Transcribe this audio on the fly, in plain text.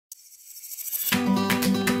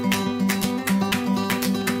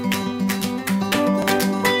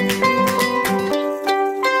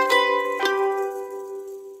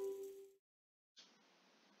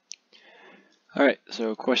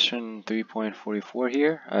So question 3.44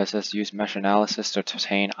 here says use mesh analysis to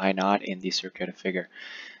obtain I naught in the circuit figure.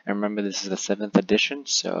 And remember, this is the 7th edition,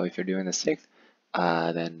 so if you're doing the 6th,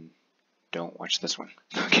 then don't watch this one.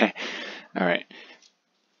 Okay, all right.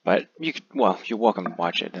 But you're welcome to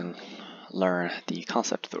watch it and learn the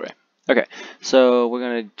concept through it. Okay, so we're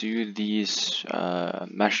gonna do these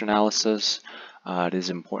mesh analysis. It is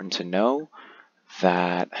important to know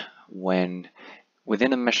that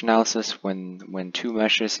within a mesh analysis, when two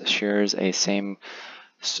meshes shares a same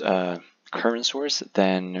current source,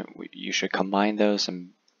 then you should combine those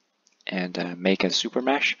and make a super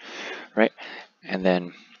mesh, right? And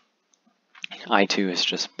then I2 is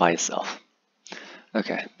just by itself.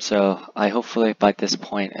 Okay, so hopefully by this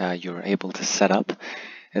point you're able to set up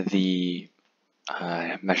the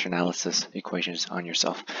mesh analysis equations on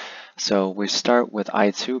yourself. So we start with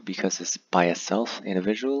I2 because it's by itself,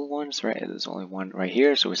 individual ones, right? There's only one right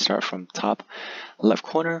here, so we start from top left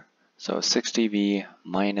corner. So 6 dB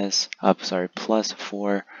plus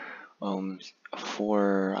 4 ohms,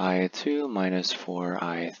 4I2 minus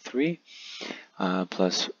 4I3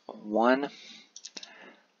 plus 1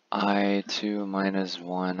 I2 minus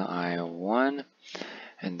 1 I1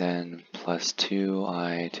 and then plus 2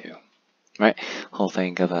 I2. Right, whole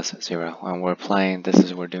thing gives us 0, and we're applying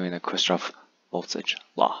we're doing the Kirchhoff voltage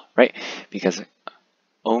law, right? Because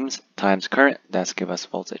ohms times current, that's give us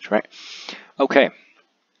voltage, right? Okay,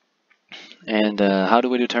 and how do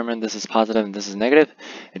we determine this is positive and this is negative?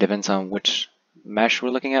 It depends on which mesh we're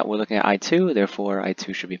looking at. We're looking at I2, therefore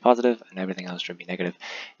I2 should be positive and everything else should be negative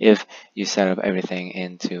if you set up everything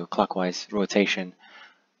into clockwise rotation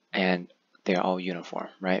and they're all uniform,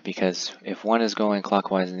 right? Because if one is going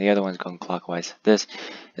clockwise and the other one's going clockwise, this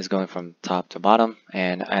is going from top to bottom,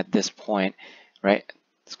 and at this point, right,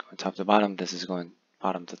 it's going top to bottom, this is going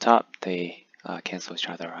bottom to top, they cancel each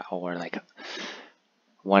other out, or like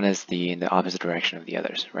one is in the opposite direction of the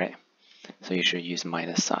others, right? So you should use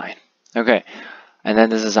minus sign. Okay, and then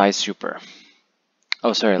this is I super.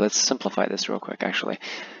 Oh, sorry, let's simplify this real quick, actually.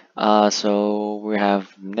 So we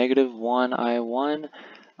have negative 1 I1,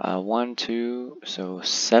 1, 2, so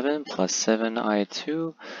 7 plus 7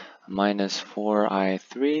 I2 minus 4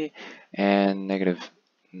 I3 and negative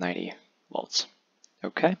 90 volts.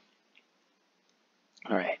 Okay.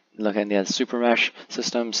 All right. Look at the super mesh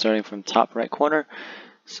system starting from top right corner.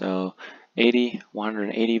 So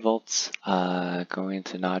 180 volts going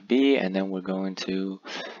to not B, and then we're going to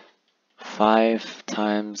 5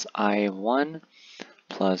 times I1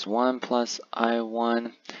 plus 1 plus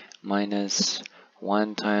I1 minus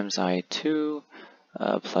 1 times I2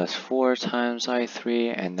 plus 4 times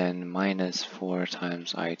I3 and then minus 4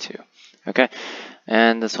 times I2. Okay,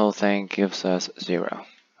 and this whole thing gives us 0.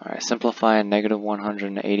 Alright, simplify negative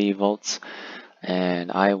 180 volts,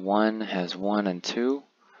 and I1 has 1 and 2,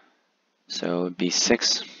 so it would be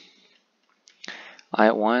 6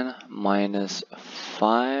 I1 minus 5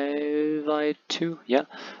 I2, yeah,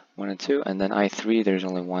 1 and 2, and then I3, there's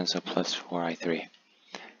only 1, so plus 4 I3.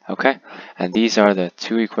 Okay, and these are the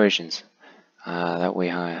two equations that we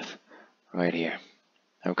have right here.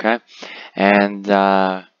 Okay, and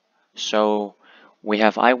so we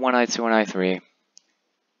have I1, I2, and I3,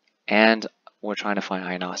 and we're trying to find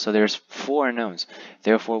I naught. So there's 4 unknowns.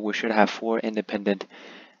 Therefore, we should have 4 independent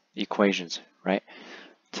equations, right,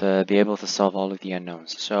 to be able to solve all of the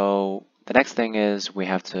unknowns. So the next thing is we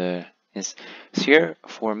have to here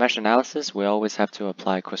for mesh analysis, we always have to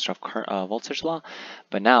apply Kirchhoff voltage law,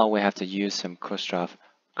 but now we have to use some Kirchhoff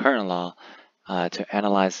current law to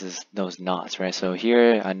analyze those knots, right? So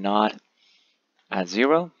here, a knot at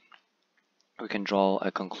 0, we can draw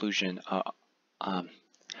a conclusion.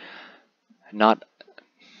 Not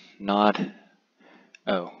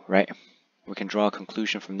O, right? We can draw a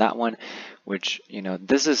conclusion from that one, which,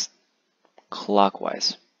 this is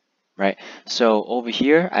clockwise, right? So over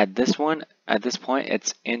here at this point,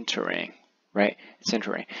 it's entering, right? It's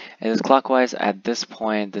entering. And it's clockwise. At this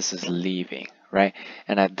point, this is leaving, right?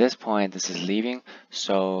 And at this point, this is leaving.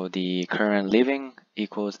 So the current leaving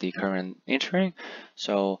equals the current entering.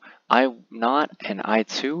 So I naught and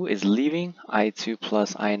I2 is leaving. I2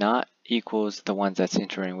 plus I naught equals the ones that's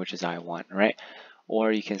entering, which is I1, right?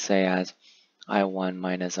 Or you can say as I1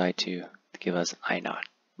 minus I2 to give us I naught,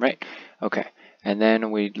 right? Okay. And then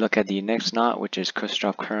we look at the next knot, which is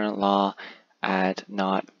Kirchhoff current law at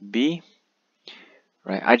knot B,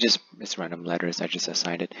 right? It's random letters, I just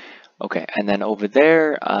assigned it. Okay, and then over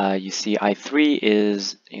there, you see I3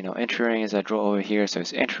 is, entering as I draw over here, so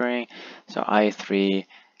it's entering. So I3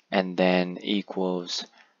 and then equals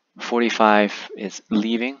 45 is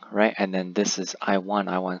leaving, right? And then this is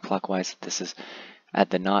I1 clockwise, this is at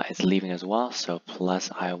the knot is leaving as well, so plus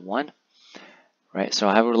I1. Right, so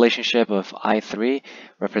I have a relationship of I3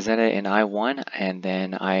 represented in I1, and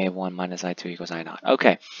then I1 minus I2 equals I0.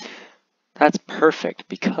 Okay, that's perfect,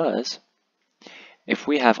 because if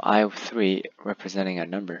we have I3 representing a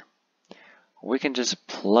number, we can just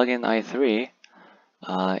plug in I3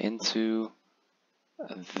 into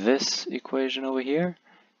this equation over here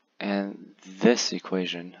and this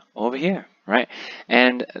equation over here, right?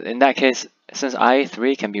 And in that case, since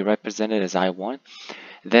I3 can be represented as I1,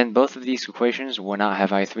 then both of these equations will not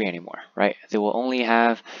have I3 anymore, right? They will only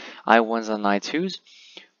have I1s and I2s,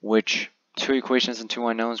 which two equations and two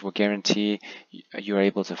unknowns will guarantee you're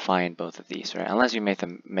able to find both of these, right? Unless you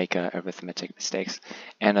make arithmetic mistakes,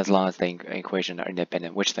 and as long as the equations are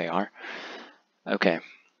independent, which they are. Okay.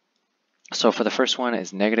 So for the first one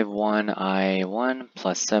is negative 1I1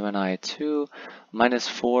 plus 7I2 minus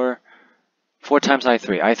 4 times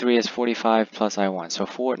I3. I3 is 45 plus I1. So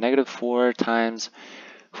negative 4 times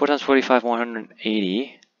 45,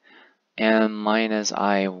 180, and minus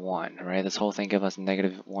I1, right? This whole thing gives us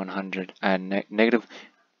negative 100 and negative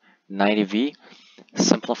 90V.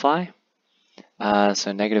 Simplify.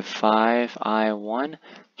 So negative 5I1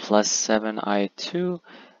 plus 7I2,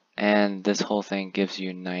 and this whole thing gives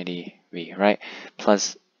you 90V, right?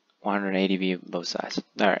 Plus 180V both sides.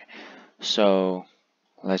 All right. So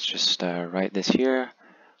let's just write this here.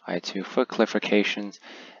 I2 for clarifications,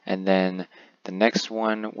 and then the next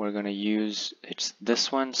one we're going to use, it's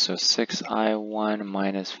this one, so 6I1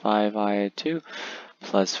 minus 5I2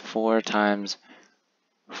 plus 4 times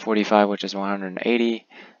 45, which is 180,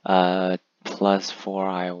 plus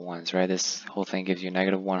 4I1s, right? This whole thing gives you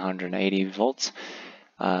negative 180 volts.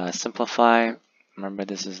 Simplify, remember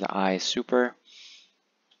this is the I super,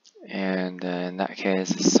 and in that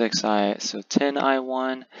case 6I, so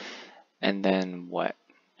 10I1, and then what?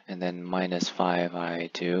 And then minus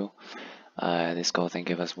 5I2. This whole thing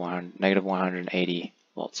gives us negative 180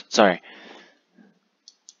 volts. Sorry,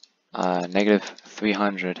 negative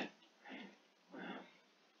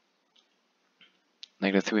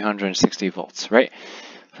 360 volts, right?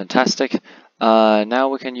 Fantastic. Now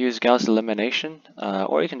we can use Gauss elimination,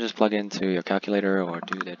 or you can just plug into your calculator or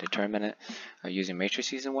do the determinant using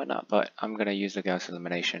matrices and whatnot. But I'm going to use the Gauss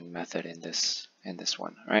elimination method in this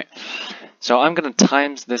one, right? So I'm going to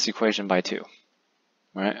times this equation by 2,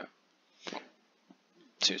 right?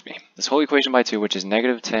 Excuse me. This whole equation by 2, which is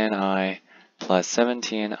negative 10I plus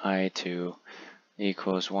 17I2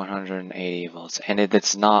 equals 180 volts, and it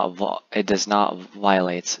does not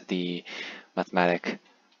violate the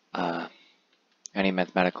any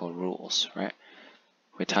mathematical rules, right?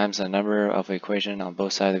 If we times the number of equation on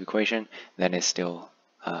both sides of the equation, then it's still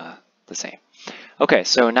the same. Okay,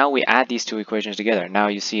 so now we add these two equations together. Now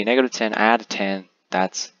you see negative 10 add 10,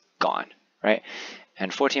 that's gone, right?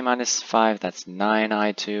 And 14 minus 5, that's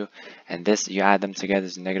 9I2, and this, you add them together,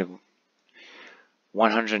 is negative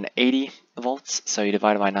 180 volts. So you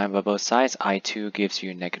divide by 9 by both sides, I2 gives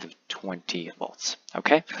you negative 20 volts,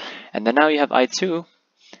 okay? And then now you have I2,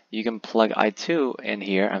 you can plug I2 in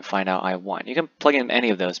here and find out I1. You can plug in any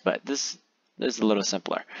of those, but this is a little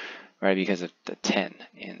simpler, right, because of the 10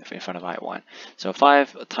 in front of I1. So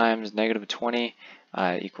 5 times negative 20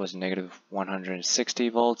 equals negative 160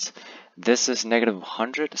 volts. This is negative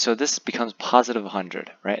 100, so this becomes positive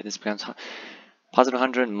 100, right? This becomes positive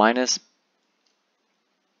 100 minus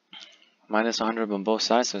 100 on both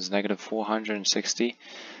sides, so it's negative 460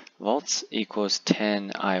 volts equals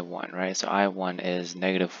 10 I1, right? So I1 is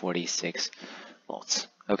negative 46 volts,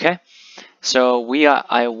 okay? So we got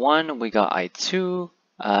I1, we got I2.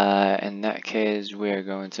 In that case, we're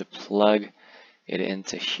going to plug it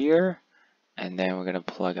into here, and then we're going to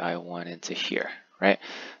plug I1 into here, right?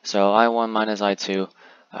 So I1 minus I2,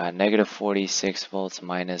 negative 46 volts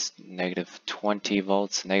minus negative 20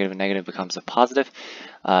 volts. Negative and negative becomes a positive.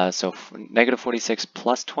 So negative 46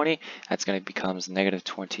 plus 20, that's going to becomes negative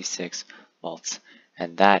 26 volts.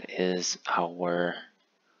 And that is our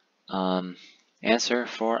answer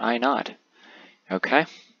for I0. Okay,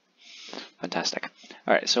 fantastic.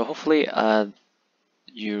 All right, so hopefully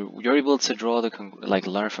you're able to draw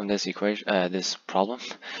learn from this equation, this problem,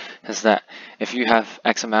 is that if you have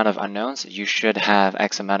X amount of unknowns, you should have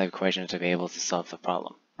X amount of equations to be able to solve the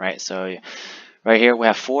problem, right? So right here we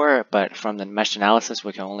have 4, but from the mesh analysis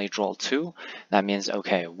we can only draw 2. That means,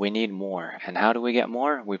 okay, we need more. And how do we get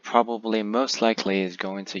more? We probably most likely is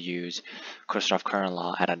going to use Kirchhoff current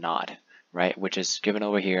law at a node, right? Which is given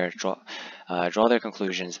over here. Draw their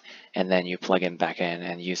conclusions, and then you plug in back in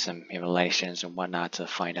and use some relations and whatnot to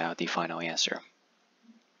find out the final answer.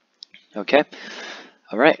 Okay,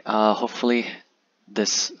 all right. Hopefully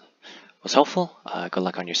this was helpful. Good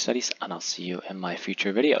luck on your studies, and I'll see you in my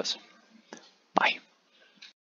future videos. Bye.